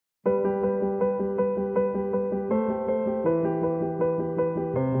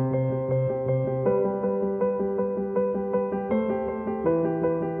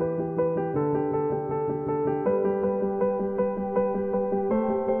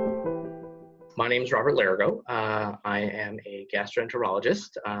My name is Robert Lerrigo. I am a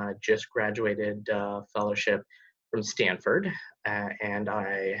gastroenterologist, just graduated fellowship from Stanford, and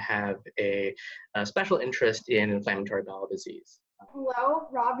I have a special interest in inflammatory bowel disease. Hello,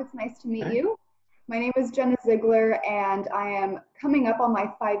 Rob. It's nice to meet Hi. you. My name is Jenna Ziegler, and I am coming up on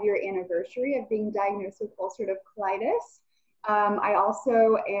my 5-year anniversary of being diagnosed with ulcerative colitis. I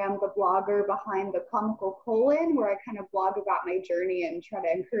also am the blogger behind the Comical Colon, where I kind of blog about my journey and try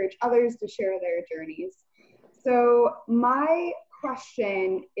to encourage others to share their journeys. So my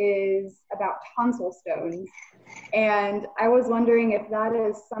question is about tonsil stones. And I was wondering if that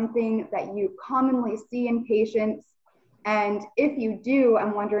is something that you commonly see in patients. And if you do,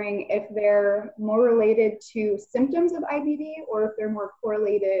 I'm wondering if they're more related to symptoms of IBD or if they're more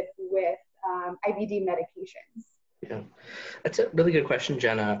correlated with IBD medications. Yeah, that's a really good question,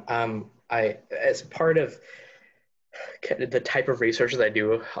 Jenna. As part of the type of research that I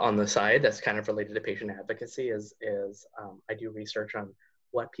do on the side that's kind of related to patient advocacy is I do research on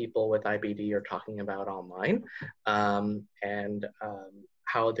what people with IBD are talking about online, and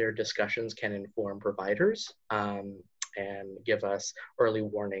how their discussions can inform providers and give us early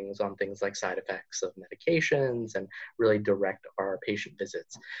warnings on things like side effects of medications and really direct our patient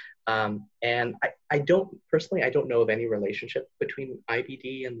visits. And I don't know of any relationship between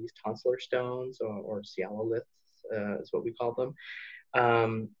IBD and these tonsillar stones or sialoliths, is what we call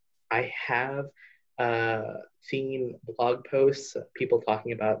them. I have seen blog posts, people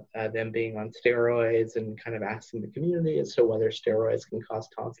talking about them being on steroids and kind of asking the community as to whether steroids can cause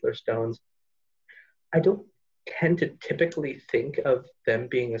tonsillar stones. I don't tend to typically think of them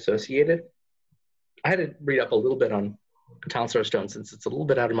being associated. I had to read up a little bit on tonsillar stones since it's a little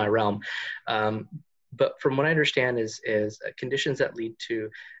bit out of my realm. But from what I understand is conditions that lead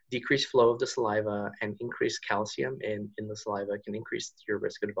to decreased flow of the saliva and increased calcium in the saliva can increase your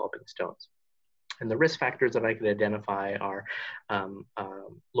risk of developing stones. And the risk factors that I could identify are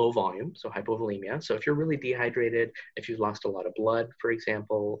low volume, so hypovolemia. So if you're really dehydrated, if you've lost a lot of blood, for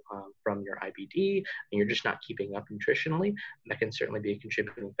example, from your IBD, and you're just not keeping up nutritionally, that can certainly be a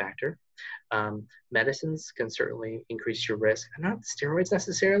contributing factor. Medicines can certainly increase your risk, not steroids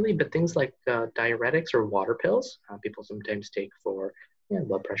necessarily, but things like diuretics or water pills. People sometimes take for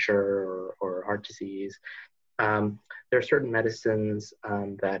blood pressure or heart disease. There are certain medicines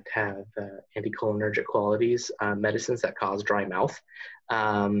that have anticholinergic qualities, medicines that cause dry mouth,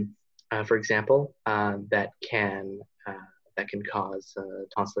 for example, that can cause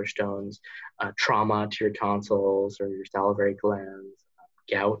tonsillar stones, trauma to your tonsils or your salivary glands,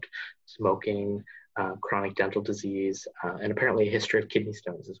 gout, smoking, chronic dental disease, and apparently a history of kidney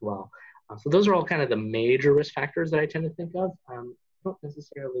stones as well. So those are all kind of the major risk factors that I tend to think of. I don't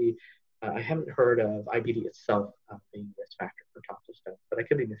necessarily I haven't heard of IBD itself being a risk factor for tonsil stones, but I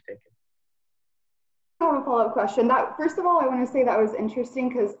could be mistaken. I have a follow-up question. First of all, I want to say that was interesting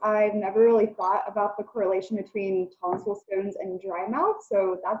because I've never really thought about the correlation between tonsil stones and dry mouth,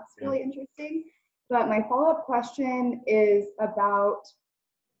 so that's really interesting. But my follow-up question is about,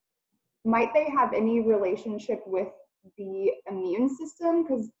 might they have any relationship with the immune system?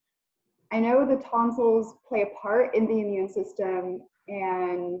 Because I know the tonsils play a part in the immune system,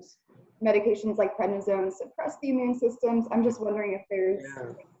 and medications like prednisone suppress the immune systems. I'm just wondering if there's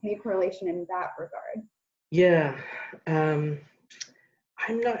any correlation in that regard. Yeah, I'm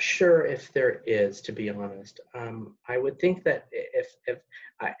not sure if there is, to be honest. I would think that if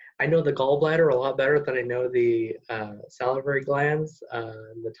I know the gallbladder a lot better than I know the salivary glands,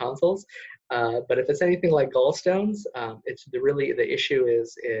 the tonsils. But if it's anything like gallstones, it's the issue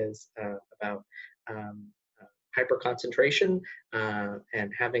is about hyperconcentration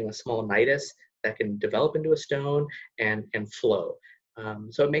and having a small nidus that can develop into a stone and flow.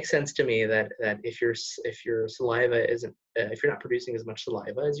 So it makes sense to me that if your saliva isn't, if you're not producing as much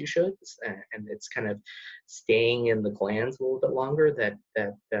saliva as you should, and it's kind of staying in the glands a little bit longer, that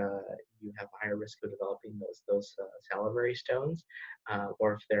you have a higher risk of developing those salivary stones,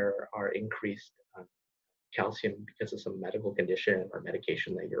 or if there are increased calcium because of some medical condition or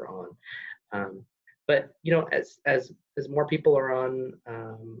medication that you're on. But as more people are on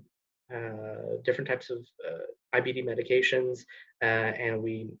different types of IBD medications, and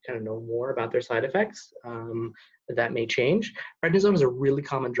we kind of know more about their side effects, that may change. Prednisone is a really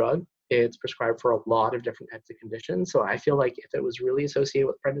common drug. It's prescribed for a lot of different types of conditions. So I feel like if it was really associated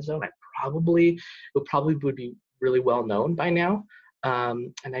with prednisone, it probably would be really well known by now.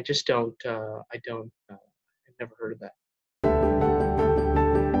 And I just I've never heard of that